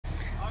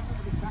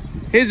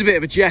Here's a bit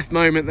of a Geoff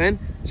moment then.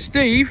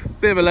 Steve,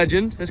 bit of a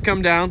legend, has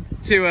come down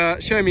to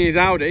show me his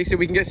Audi so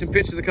we can get some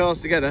pictures of the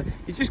cars together.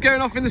 He's just going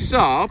off in the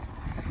Saab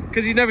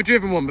because he's never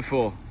driven one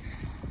before.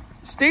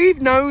 Steve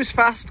knows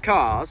fast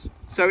cars,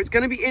 so it's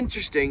going to be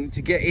interesting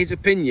to get his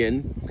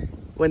opinion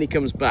when he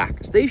comes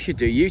back. Steve should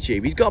do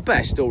YouTube. He's got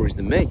better stories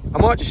than me. I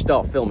might just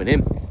start filming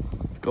him.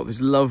 I've got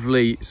this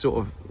lovely sort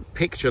of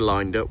picture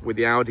lined up with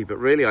the Audi, but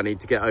really I need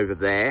to get over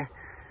there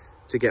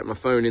to get my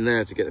phone in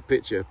there to get the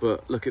picture.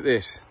 But look at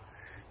this.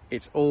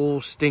 It's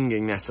all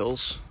stinging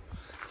nettles,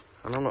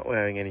 and I'm not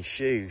wearing any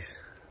shoes.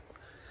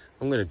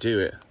 I'm going to do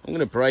it. I'm going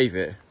to brave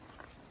it.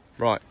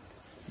 Right,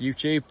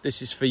 YouTube,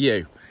 this is for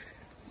you.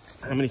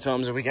 How many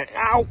times are we going?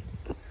 Ow!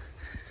 A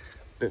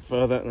bit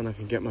further, and then I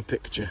can get my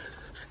picture.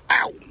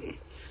 Ow!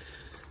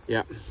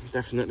 Yeah,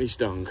 definitely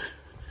stung.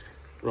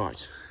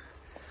 Right.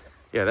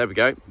 Yeah, there we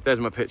go. There's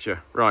my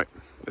picture. Right,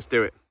 let's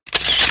do it.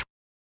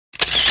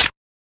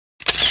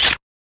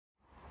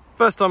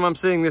 First time I'm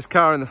seeing this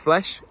car in the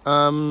flesh.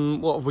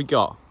 What have we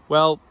got?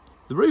 Well,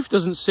 the roof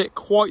doesn't sit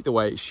quite the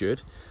way it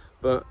should,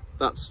 but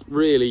that's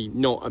really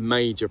not a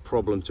major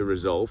problem to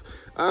resolve.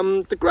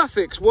 The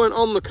graphics weren't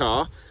on the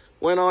car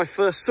when I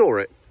first saw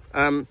it.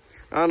 And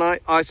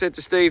I said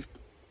to Steve,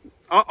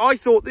 I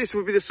thought this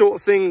would be the sort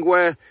of thing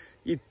where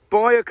you'd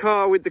buy a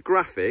car with the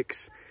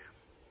graphics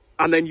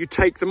and then you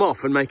take them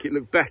off and make it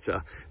look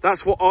better.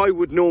 That's what I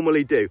would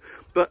normally do.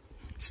 But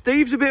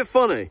Steve's a bit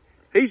funny.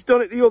 He's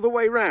done it the other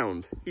way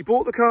round. He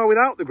bought the car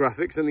without the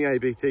graphics and the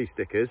ABT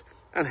stickers,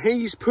 and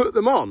he's put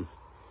them on.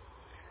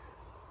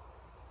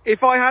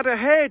 If I had a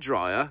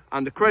hairdryer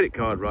and a credit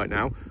card right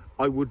now,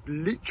 I would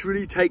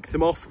literally take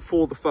them off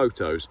for the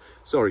photos.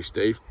 Sorry,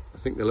 Steve, I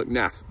think they look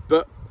naff.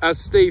 But as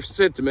Steve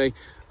said to me,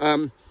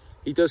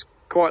 he does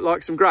quite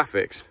like some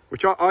graphics,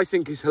 which I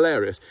think is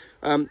hilarious.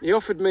 He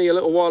offered me a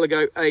little while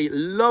ago a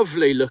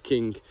lovely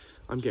looking,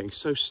 I'm getting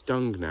so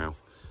stung now,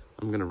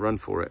 I'm going to run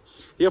for it.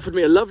 He offered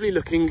me a lovely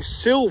looking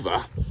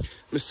silver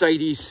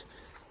Mercedes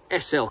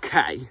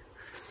SLK.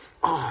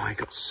 Oh, I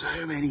got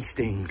so many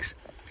stings.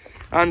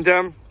 And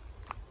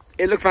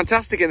it looked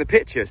fantastic in the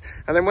pictures.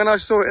 And then when I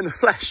saw it in the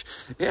flesh,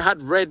 it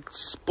had red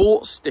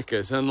sports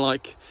stickers and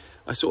like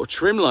a sort of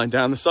trim line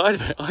down the side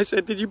of it. I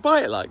said, did you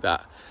buy it like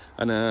that?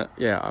 And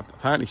yeah,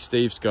 apparently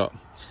Steve's got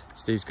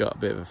a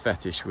bit of a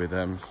fetish with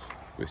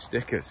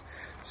stickers.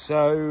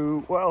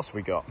 So what else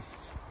we got?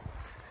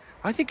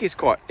 I think it's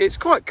quite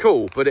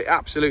cool, but it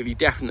absolutely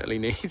definitely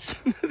needs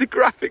the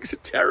graphics are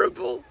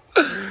terrible.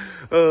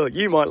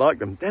 You might like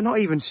them. They're not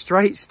even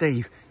straight,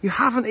 Steve. You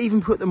haven't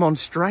even put them on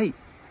straight.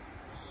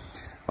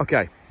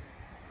 Okay,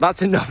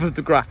 that's enough of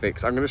the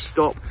graphics. I'm going to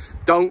stop.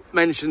 Don't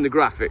mention the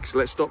graphics.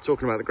 Let's stop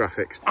talking about the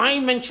graphics. I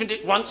mentioned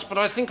it once, but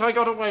I think I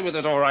got away with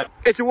it all right.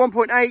 It's a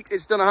 1.8.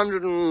 It's done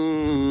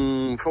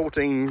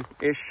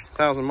 114-ish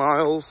thousand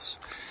miles.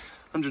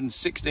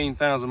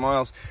 116,000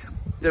 miles.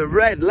 The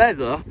red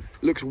leather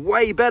looks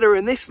way better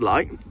in this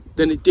light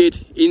than it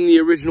did in the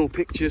original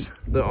pictures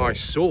that I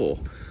saw.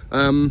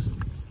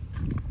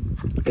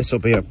 This will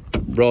be a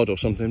rod or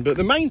something, but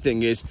the main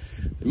thing is,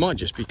 it might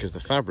just be because the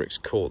fabric's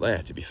caught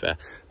there, to be fair.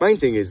 Main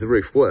thing is the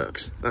roof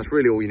works. That's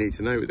really all you need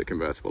to know with a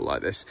convertible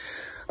like this.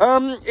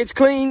 It's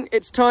clean,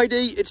 it's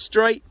tidy, it's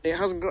straight, it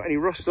hasn't got any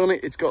rust on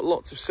it, it's got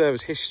lots of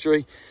service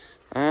history,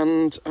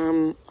 and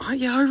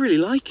yeah, I really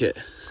like it.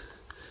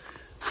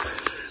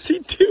 What's he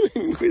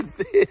doing with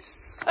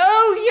this?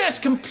 Oh yes,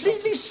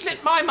 completely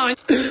slipped my mind.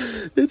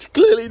 It's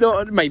clearly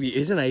not, maybe it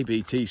is an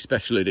ABT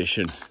special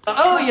edition.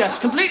 Oh yes,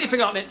 completely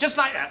forgotten it, just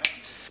like that.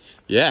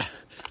 Yeah,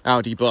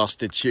 Audi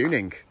bastard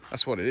tuning,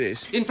 that's what it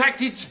is. In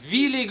fact, it's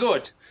really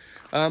good.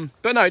 But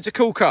no, it's a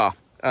cool car.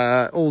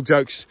 All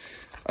jokes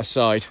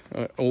aside,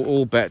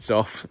 all bets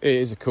off, it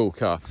is a cool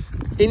car.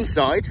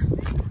 Inside,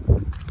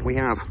 we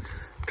have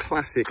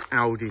classic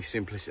Audi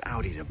simplicity.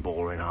 Audis are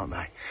boring, aren't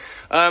they?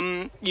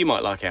 You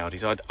might like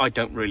Audis. I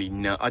don't really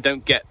know. I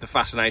don't get the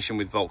fascination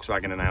with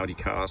Volkswagen and Audi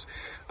cars.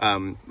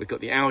 We've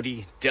got the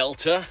Audi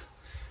Delta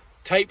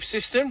tape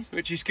system,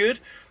 which is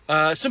good.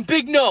 Some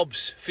big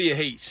knobs for your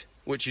heat,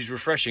 which is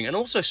refreshing. And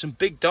also some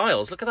big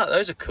dials. Look at that.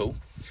 Those are cool.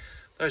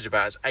 Those are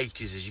about as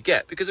 80s as you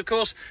get. Because, of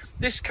course,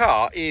 this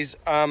car is...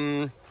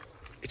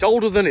 it's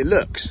older than it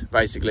looks,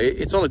 basically.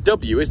 It's on a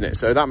W, isn't it?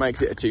 So that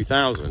makes it a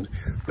 2000.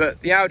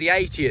 But the Audi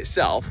 80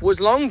 itself was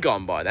long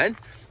gone by then.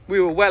 We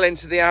were well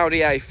into the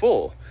Audi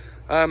A4.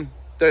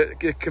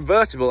 The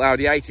convertible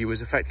Audi 80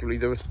 was effectively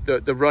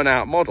the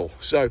run-out model.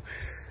 So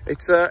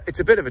it's a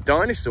bit of a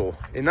dinosaur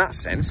in that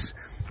sense.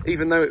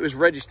 Even though it was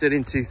registered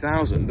in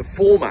 2000, the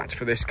format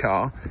for this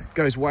car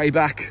goes way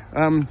back.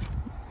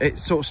 It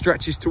sort of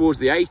stretches towards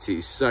the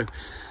 80s. So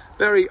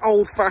very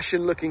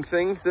old-fashioned looking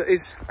thing that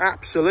is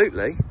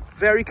absolutely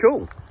very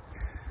cool.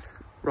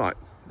 Right,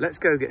 let's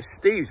go get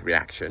Steve's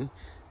reaction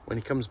when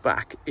he comes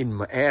back in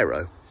my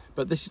Aero.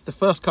 But this is the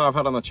first car I've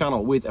had on the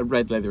channel with a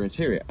red leather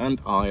interior,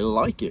 and I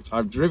like it.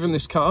 I've driven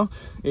this car.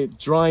 It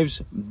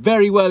drives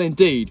very well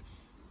indeed.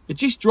 It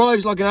just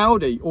drives like an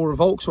Audi or a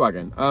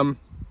Volkswagen.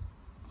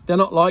 They're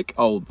not like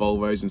old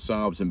Volvos and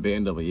Saabs and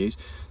BMWs.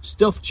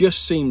 Stuff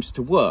just seems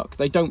to work.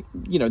 They don't,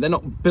 you know, they're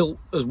not built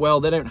as well.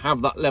 They don't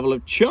have that level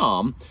of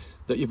charm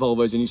that your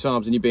Volvos and your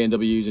Saabs and your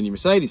BMWs and your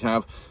Mercedes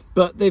have.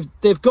 But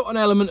they've got an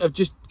element of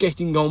just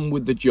getting on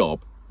with the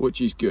job,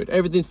 which is good.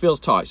 Everything feels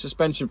tight.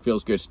 Suspension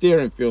feels good.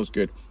 Steering feels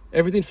good.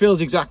 Everything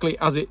feels exactly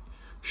as it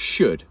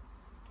should,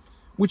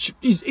 which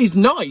is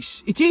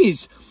nice. It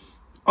is.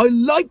 I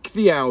like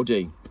the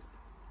Audi.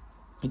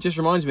 It just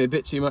reminds me a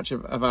bit too much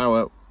of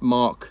our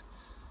Mark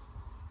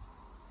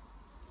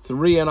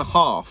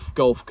 3.5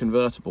 Golf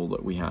convertible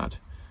that we had.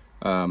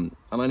 And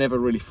I never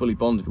really fully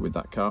bonded with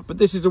that car. But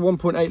this is a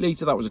 1.8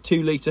 litre, that was a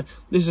 2 litre.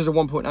 This is a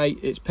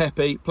 1.8, it's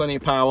peppy, plenty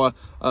of power,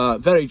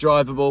 very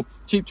drivable,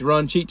 cheap to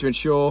run, cheap to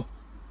insure.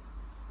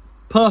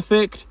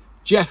 Perfect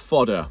Geoff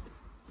fodder.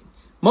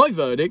 My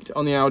verdict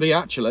on the Audi,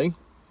 actually,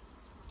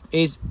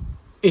 is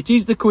it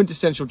is the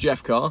quintessential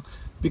Geoff car,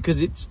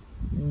 because it's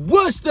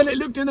worse than it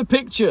looked in the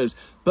pictures,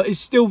 but it's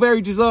still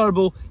very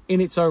desirable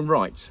in its own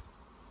right.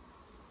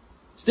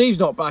 Steve's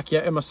not back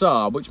yet in my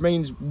Saab, which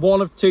means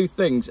one of two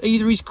things.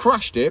 Either he's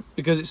crashed it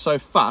because it's so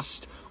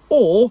fast,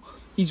 or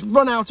he's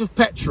run out of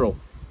petrol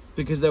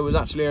because there was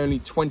actually only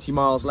 20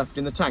 miles left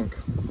in the tank.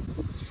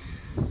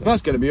 And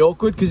that's going to be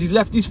awkward because he's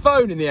left his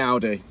phone in the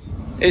Audi.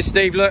 Here's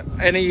Steve, look,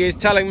 and he is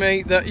telling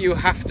me that you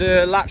have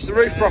to latch the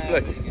roof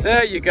properly.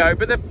 There you go,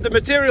 but the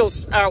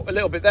material's out a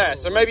little bit there,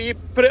 so maybe you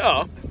put it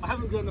up. I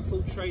haven't done the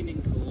full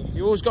training course.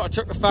 You always got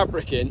to tuck the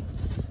fabric in.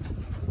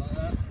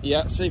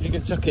 Yeah, see if you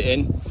can tuck it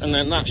in, and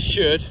then that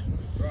should.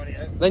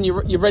 Rightio. Then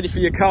you're ready for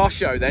your car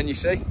show. Then you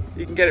see,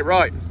 you can get it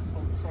right.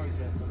 Oh, sorry,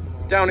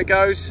 Geoff. Down it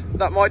goes.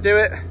 That might do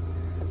it.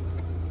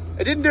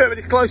 It didn't do it, but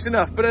it's close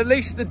enough. But at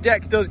least the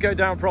deck does go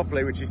down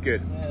properly, which is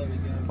good. There we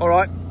go. All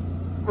right,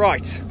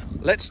 right.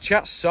 Let's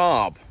chat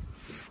Saab.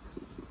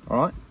 All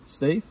right,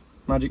 Steve,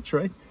 Magic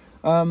Tree.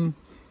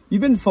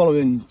 You've been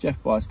following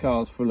Geoff buys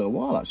cars for a little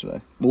while,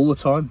 actually. All the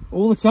time.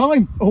 All the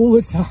time. All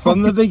the time.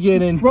 From the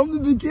beginning. From the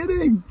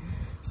beginning.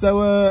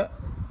 So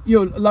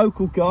you're a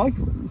local guy,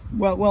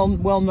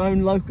 well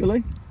known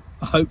locally.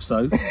 I hope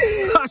so.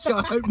 Actually,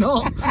 I hope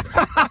not.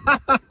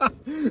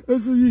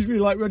 That's usually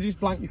like when you just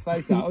blank your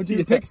face out, or do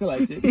you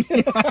pixelate it?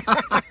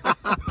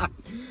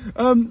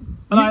 And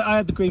I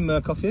had the green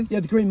Merc off you. Yeah,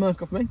 the green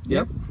Merc off me.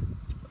 Yep.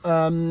 What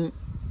do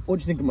you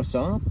think of my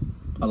Saab?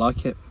 I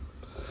like it.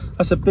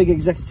 That's a big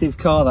executive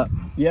car, that.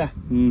 Yeah.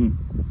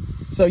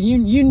 So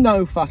you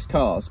know fast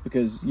cars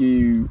because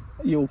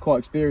you're quite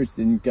experienced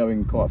in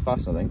going quite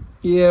fast, I think.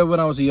 Yeah, when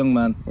I was a young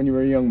man. When you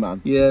were a young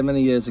man? Yeah,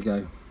 many years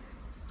ago.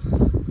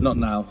 Not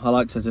now. I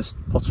like to just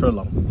potter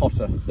along.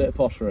 Bit of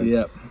pottering.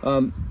 Yeah.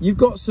 You've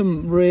got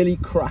some really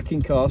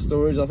cracking car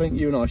stories. I think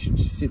you and I should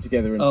just sit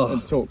together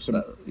and talk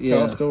some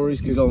car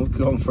stories. Go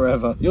on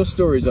forever. Your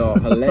stories are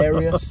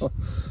hilarious.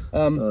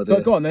 Oh,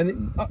 but go on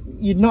then.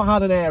 You'd not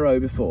had an Aero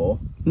before?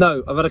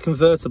 No, I've had a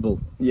convertible.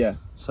 Yeah.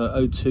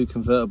 So 02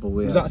 convertible.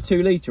 Was that a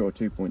 2 litre or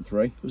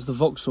 2.3? It was the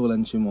Vauxhall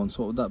engine one.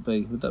 So what would that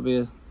be? Would that be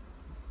a?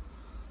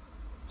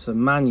 It's a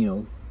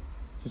manual.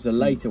 So it's a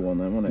later one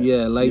then, wasn't it?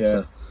 Yeah, later.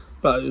 Yeah.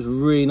 But it was a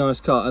really nice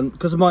car, and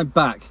because of my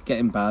back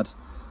getting bad,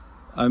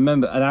 I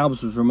remember, and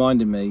Albs was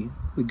reminding me,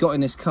 we got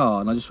in this car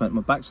and I just went,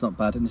 my back's not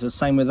bad, and it's the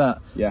same with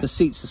that. Yeah. The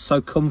seats are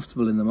so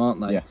comfortable in them, aren't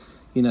they? Yeah.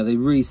 You know, they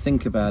really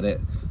think about it.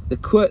 The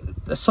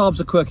Saab's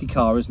a quirky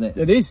car, isn't it?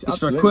 It is, It's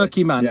absolutely. for a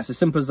quirky man, Yeah. it's as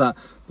simple as that,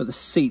 but the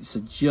seats are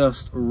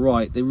just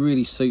right. They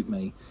really suit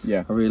me.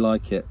 Yeah. I really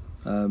like it.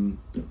 You're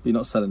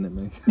not selling it,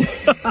 me.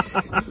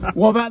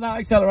 What about that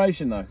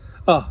acceleration though?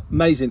 Oh,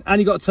 amazing. And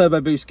you got a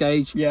turbo boost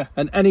gauge. Yeah.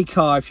 And any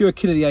car, if you're a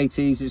kid of the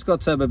 80s, if it's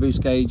got a turbo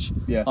boost gauge,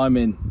 yeah, I'm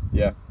in.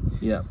 Yeah.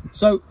 Yeah.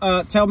 So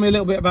tell me a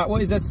little bit about,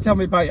 what is there to tell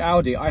me about your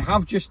Audi? I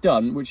have just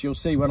done, which you'll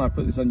see when I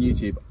put this on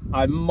YouTube,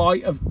 I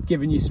might have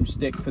given you some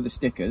stick for the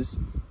stickers.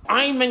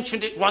 I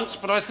mentioned it once,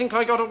 but I think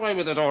I got away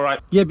with it all right.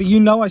 Yeah, but you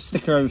know I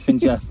sticker everything,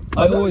 Geoff.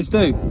 I always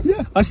do.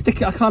 Yeah. I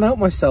stick it, I can't help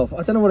myself.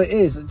 I don't know what it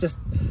is.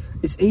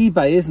 It's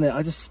eBay, isn't it?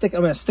 I stick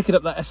it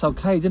up that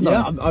SLK, didn't I?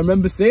 Yeah, I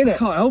remember seeing it. I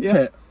can't help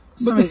it.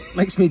 Something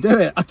makes me do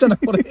it. I don't know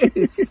what it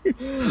is.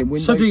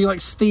 Should I do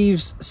like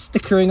Steve's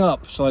stickering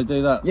up? Shall I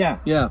do that? Yeah.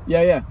 Yeah.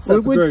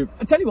 Group.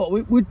 I tell you what,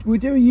 we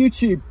do a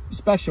YouTube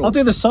special. I'll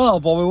do the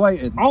Saab while we're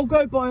waiting. I'll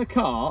go buy a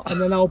car and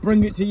then I'll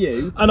bring it to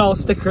you. And I'll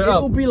sticker it up.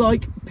 It'll be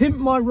like Pimp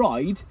My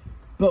Ride,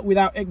 but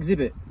without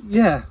exhibit.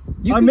 Yeah.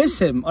 I miss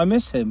him.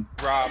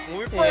 Rob, when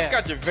we first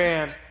got your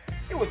van,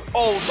 it was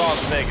old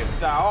Las Vegas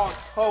style,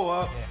 all toe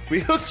up.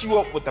 We hooked you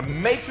up with the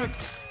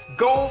Matrix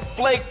gold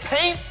flake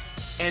paint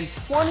and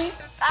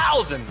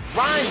 20,000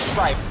 rhyme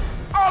stripes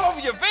all over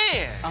your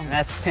van. Oh,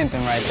 that's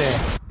pimping right there.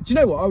 Do you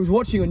know what? I was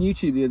watching on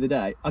YouTube the other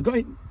day.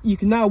 You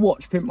can now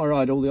watch Pimp My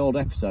Ride, all the old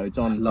episodes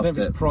on, I don't know if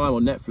it's Prime or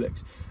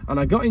Netflix. And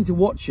I got into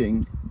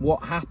watching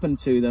what happened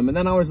to them. And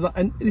then I was like,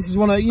 and this is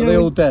one of, you know, are they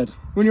all dead?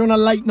 When you're on a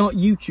late night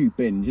YouTube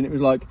binge and it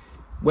was like,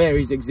 where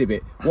is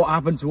exhibit? What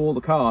happened to all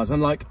the cars?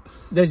 And like,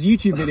 there's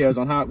YouTube videos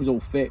on how it was all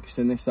fixed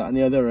and this, that and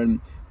the other.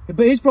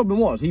 But his problem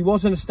was, he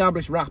was an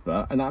established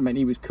rapper and that meant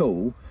he was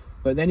cool.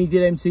 But then he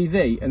did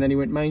MTV, and then he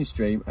went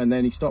mainstream, and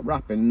then he stopped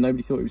rapping, and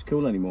nobody thought he was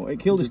cool anymore. It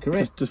killed his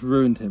career. Just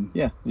ruined him.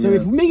 Yeah. So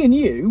if me and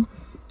you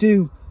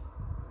do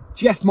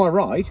Geoff My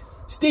Ride,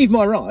 Steve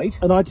My Ride,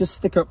 and I just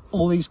stick up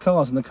all these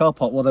cars in the car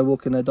park while they're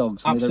walking their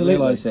dogs, and absolutely, they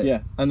don't realise it.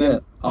 Yeah. And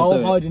then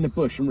I'll hide in a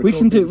bush and record we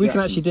can do. We reactions.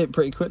 can actually do it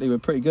pretty quickly. We're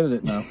pretty good at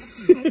it now.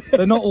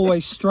 They're not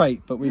always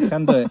straight, but we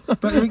can do it.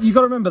 But you got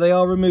to remember, they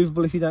are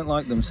removable if you don't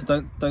like them. So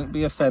don't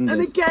be offended.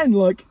 And again,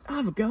 like,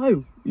 have a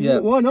go. Yeah.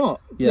 Why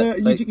not? Yeah.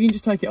 You can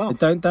just take it off.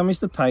 They don't damage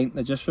the paint.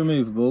 They're just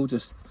removable.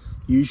 Just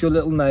use your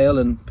little nail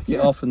and pick it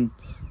off, and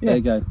there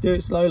you go. Do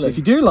it slowly. If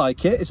you do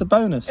like it, it's a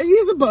bonus. It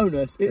is a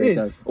bonus. It There you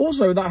is. go.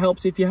 Also, that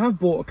helps if you have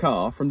bought a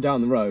car from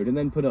down the road and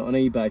then put it on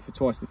eBay for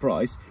twice the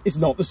price. It's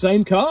not the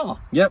same car.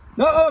 Yep.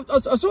 No,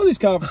 I saw this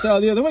car for sale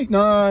the other week. No,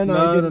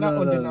 that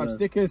one didn't have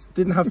stickers.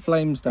 Didn't have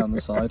flames down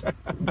the side.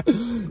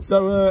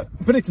 So,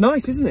 but it's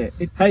nice, isn't it?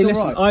 Hey,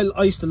 listen,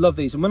 I used to love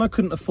these, and when I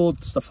couldn't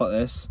afford stuff like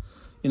this,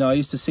 you know, I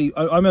used to see.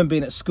 I remember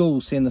being at school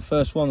seeing the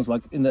first ones,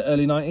 like in the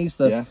early '90s,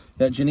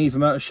 the Geneva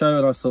Motor Show,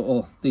 and I thought,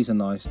 oh, these are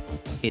nice.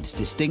 Its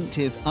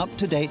distinctive,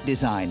 up-to-date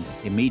design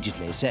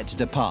immediately sets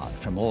it apart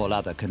from all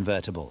other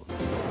convertibles.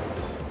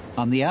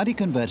 On the Audi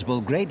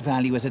convertible, great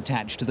value is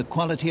attached to the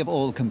quality of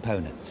all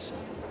components.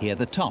 Here,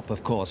 the top,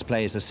 of course,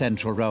 plays a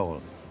central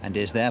role and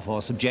is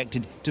therefore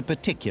subjected to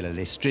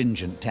particularly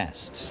stringent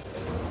tests.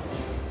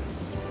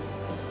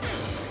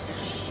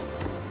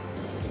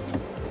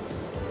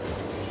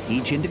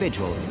 Each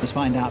individual must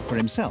find out for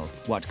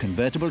himself what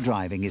convertible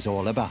driving is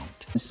all about.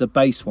 This is a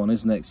base one,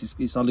 isn't it?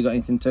 It's hardly got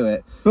anything to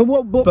it.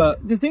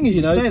 But the thing is,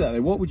 you say that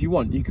though, what would you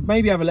want? You could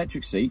maybe have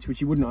electric seats, which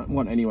you wouldn't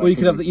want anyway. Well, you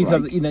could have, you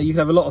could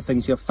have a lot of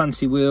things. You have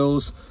fancy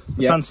wheels,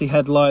 fancy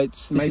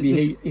headlights,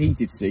 maybe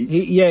heated seats.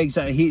 Yeah,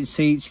 exactly. Heated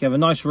seats. You can have a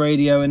nice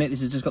radio in it.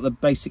 This has just got the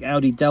basic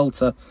Audi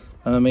Delta,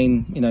 and I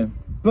mean, you know.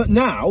 But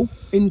now,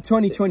 in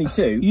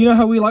 2022... You know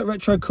how we like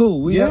retro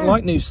cool? We don't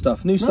like new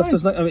stuff. New stuff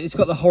doesn't... I mean, it's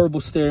got the horrible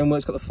steering wheel,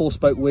 it's got the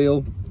 4-spoke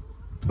wheel.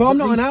 But I'm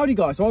not an Audi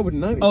guy, so I wouldn't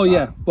notice that.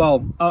 Yeah.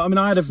 Well, I mean,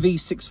 I had a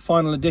V6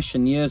 final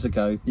edition years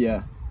ago.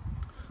 Yeah.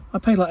 I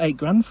paid like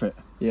 £8 for it.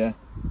 Yeah.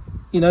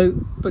 You know,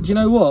 but do you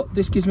know what?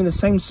 This gives me the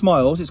same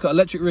smiles. It's got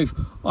electric roof.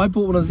 I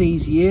bought one of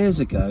these years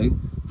ago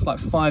for like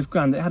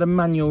 £5. It had a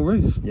manual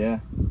roof. Yeah.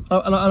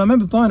 And I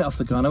remember buying it off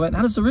the guy, and I went,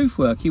 how does the roof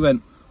work? He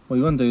went, well,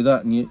 you undo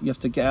that and you have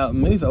to get out and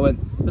move it. I went,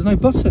 there's no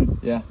button.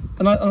 Yeah.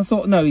 And I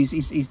thought, no, he's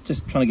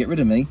just trying to get rid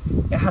of me.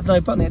 It had no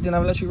button, it didn't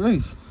have electric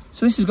roof.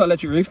 So this has got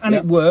electric roof, and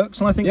it works.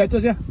 And I think, it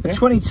does, a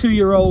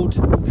 22-year-old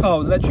car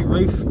with electric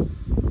roof,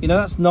 you know,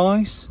 that's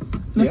nice.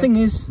 And the thing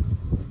is,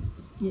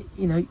 you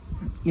know,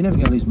 you're never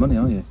going to lose money,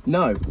 are you?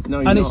 No,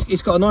 you're and not.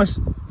 It's got a nice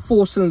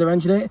 4-cylinder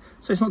engine in it,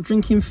 so it's not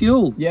drinking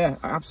fuel. Yeah,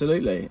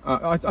 absolutely.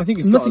 I think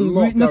it's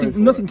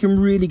nothing can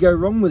really go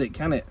wrong with it,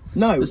 can it?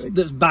 No,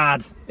 that's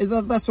bad.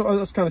 That's what I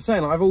was kind of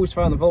saying. I've always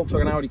found the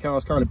Volkswagen Audi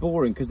cars kind of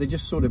boring because they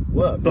just sort of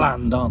work.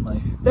 Bland, aren't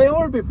they? They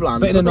are a bit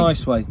bland, but in a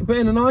nice way. But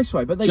in a nice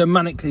way. But they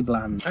Germanically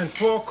bland. And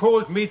 4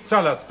 cold meat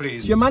salads,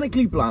 please.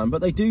 Germanically bland, but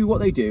they do what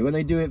they do, and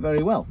they do it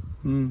very well.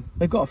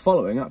 They've got a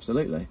following,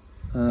 absolutely.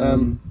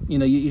 You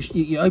know,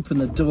 you open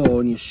the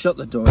door and you shut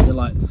the door and you're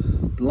like,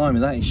 blimey,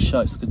 that is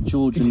shut. It's like a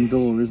Georgian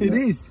door, isn't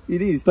it?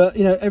 It is. But,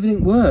 you know,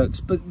 everything works,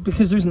 but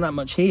because there isn't that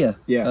much here.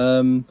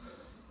 Yeah.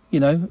 You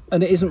know,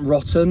 and it isn't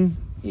rotten.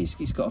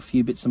 It's got a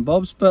few bits and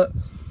bobs, but,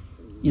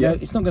 you know,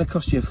 it's not going to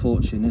cost you a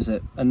fortune, is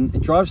it? And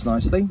it drives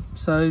nicely,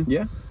 so...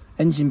 Yeah.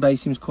 Engine bay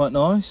seems quite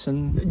nice,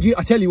 and...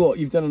 I tell you what,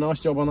 you've done a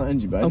nice job on that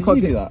engine bay. Did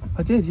you do that?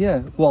 I did, yeah.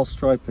 While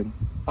striping.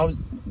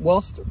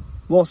 Whilst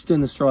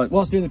doing the stripes.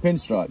 Whilst doing the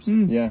pinstripes,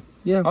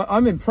 yeah.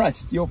 I'm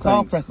impressed. Your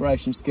car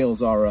preparation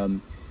skills are.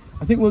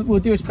 I think we'll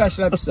do a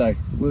special episode.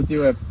 We'll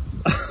do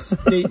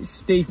a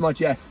Steve my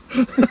Geoff.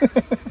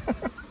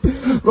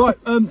 Right.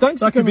 Thanks.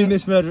 That could be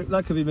misread.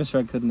 That could be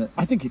misread, couldn't it?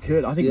 I think it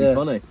could. I think it'd be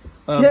funny.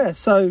 Yeah.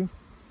 So,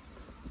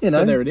 you know.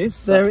 So there it is.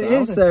 There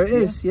it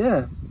is.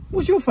 Yeah.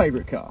 What's your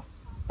favourite car?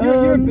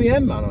 You're a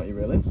BM man, aren't you?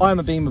 Really? I'm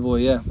a Beamer boy.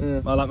 Yeah.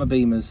 I like my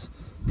Beamers.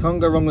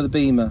 Can't go wrong with a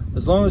Beamer,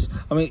 as long as,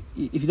 I mean,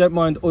 if you don't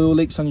mind oil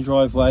leaks on your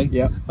driveway,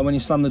 and when you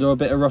slam the door, a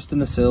bit of rust in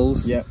the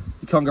sills, you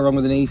can't go wrong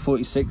with an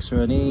E46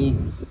 or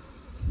an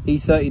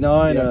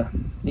E39 or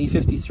an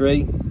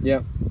E53.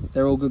 Yeah,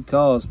 they're all good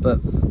cars, but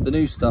the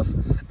new stuff,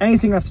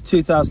 anything after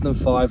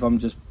 2005, I'm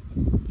just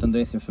doesn't do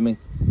anything for me.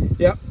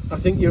 Yeah, I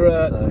think you're.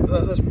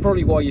 That's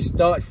probably why you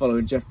started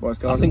following Geoff Buys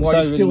cars. I think why so,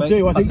 you still really,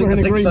 do. I think we're in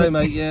agreement. So,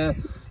 mate. Yeah,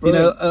 you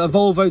know, a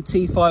Volvo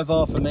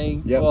T5R for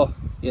me. Yeah, oh,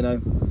 you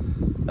know.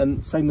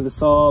 And same with the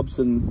Saabs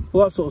and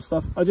all that sort of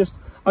stuff. I just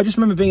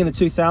remember being in the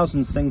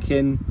 2000s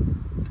thinking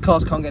the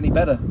cars can't get any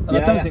better, and I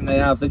don't think they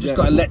have. They've just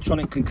got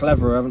electronic and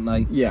clever, haven't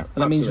they? Yeah,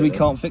 and that means we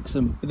can't fix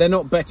them. But they're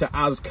not better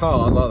as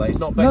cars, are they? It's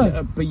not better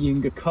at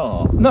being a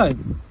car. No,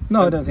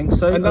 I don't think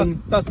so. And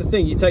that's the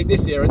thing. You take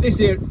this era,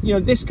 you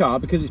know, this car,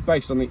 because it's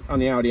based on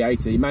the Audi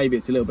 80. Maybe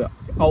it's a little bit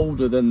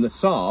older than the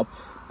Saab.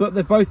 But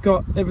they've both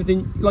got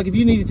everything. Like, if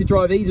you needed to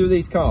drive either of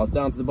these cars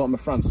down to the bottom of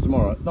France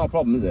tomorrow, not a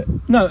problem, is it?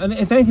 No, and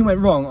if anything went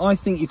wrong, I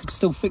think you could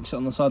still fix it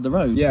on the side of the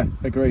road. Yeah,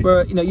 agreed.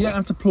 Where, you know, you don't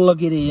have to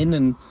plug it in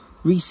and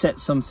reset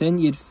something,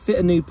 you'd fit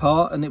a new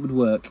part and it would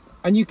work.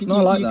 And you can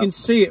you can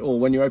see it all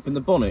when you open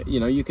the bonnet. You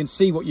know, you can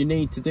see what you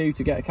need to do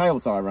to get a cable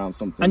tie around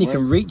something. And you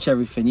can reach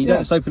everything. You don't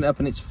just open it up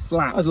and it's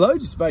flat. There's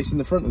loads of space in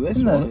the front of this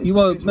one. You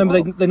won't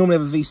remember they normally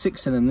have a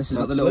V6 in them. This is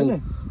like the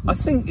little. I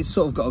think it's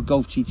sort of got a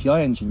Golf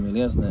GTI engine, really,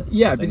 hasn't it?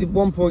 Yeah, but the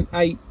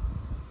 1.8.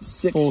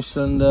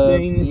 4-cylinder,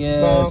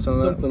 yeah,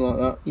 something like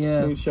that.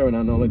 Yeah, we're showing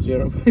our knowledge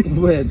here.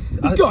 Weird.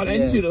 It's got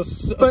an engine or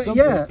something.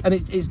 Yeah, and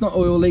it's not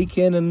oil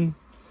leaking and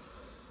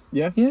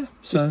yeah.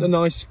 Just a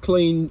nice,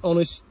 clean,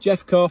 honest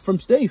Geoff car from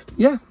Steve.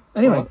 Yeah.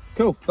 Anyway, right,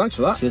 cool. Thanks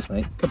for that. Cheers,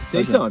 mate. Cup of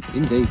tea time.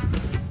 Indeed.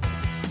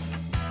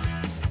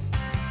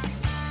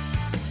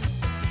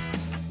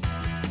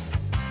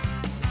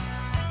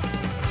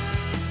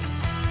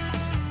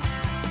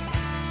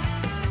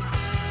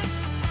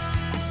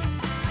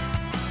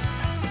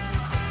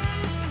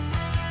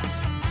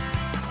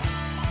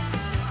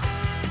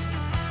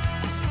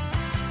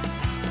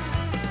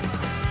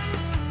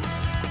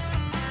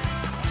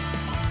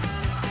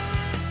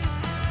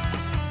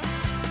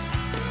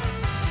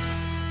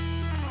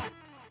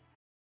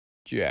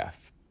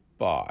 Geoff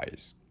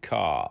buys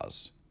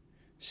cars.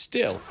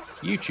 Still,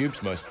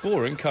 YouTube's most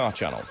boring car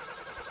channel.